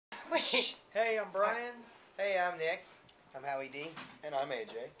Wait. Hey, I'm Brian. Hey, I'm Nick. I'm Howie D. And I'm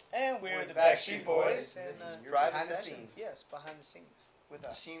AJ. And we're the Backstreet Backstreet Boys. Boys. And And, this is Private behind Scenes. Yes, behind the scenes. With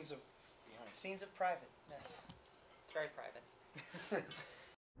us. Scenes of behind. Scenes of privateness. It's very private.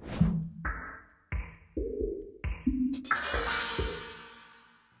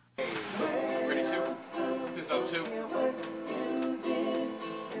 Ready two? To zone two. Ready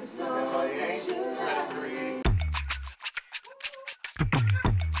three.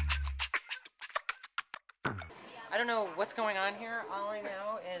 I don't know what's going on here. All I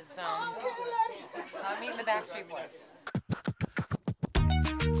know is I'm meeting the Backstreet Boys.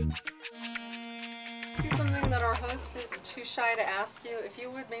 See something that our host is too shy to ask you? If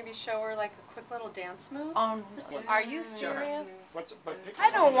you would maybe show her like a quick little dance move? Are you serious? What's I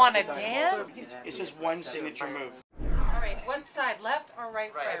don't want to dance. It's just one signature move. All right, what side, left or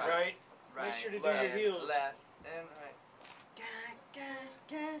right? Right. first? Right? Make sure to do Left, your heels. Left and right.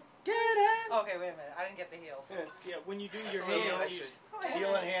 Okay, wait a minute. I didn't get the heels. Yeah, when you do your That's a little hands, extra.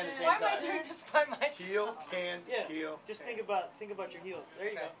 Heel and hand at the same Why am I time. doing this by myself? Heel, hand, yeah. heel. Just think about your heels. There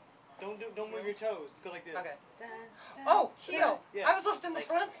you Okay. go. Don't move your toes. Go like this. Okay. Oh, heel. Yeah. I was lifting the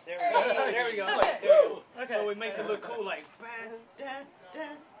fronts. There we go. There we go. Okay. There we go. Okay. So it makes it look cool, like.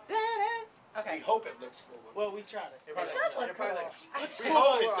 Okay. We hope it looks cool. Well, we tried it. It does look cool. It's We cool.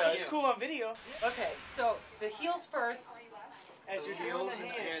 hope it does. It's cool on video. Okay, so the heels first. As you're doing Heels the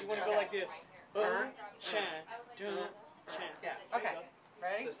and hands, you want to down. go like this. Boom, shine, dun, shine. Yeah. Okay,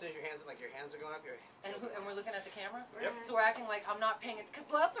 ready? So as soon as your hands, like your hands are going up, your And we're looking at the camera? Yep. So we're acting like I'm not paying it. Because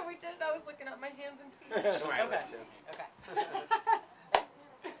last time we did it, I was looking at my hands and feet. don't worry, Okay. let's do. Okay.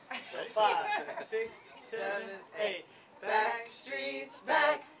 5, 6, 7, 8. Backstreet's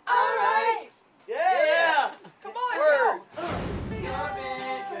back. All right. Yeah! Come on, Word. go. You're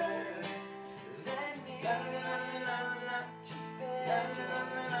bigger than me.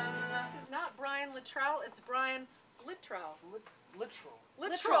 This is not Brian Littrell, it's Brian Littrell. Literal.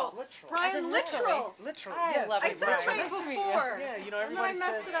 Littrell. Literal. Brian As in Littrell. Literal. I Yes. love I it, said Brian. it right Nice to meet you. before. Yeah, you know, And then I everybody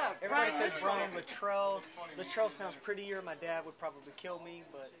messed says, it up. everybody Brian says Littrell. Brian Littrell. Littrell sounds prettier. My dad would probably kill me,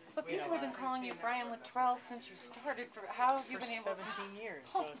 but But you people know, have been calling you Brian Littrell since you started. For how have you for been able to? 17 years.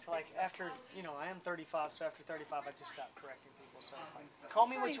 So it's like after, you know, I am 35, so after 35 I just stopped correcting people. So it's like, call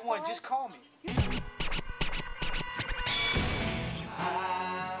me what you want, just call me.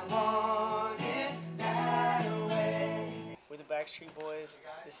 I want it that way. We're the Backstreet Boys.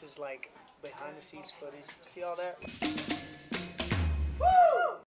 This is like behind the scenes footage. See all that? Woo!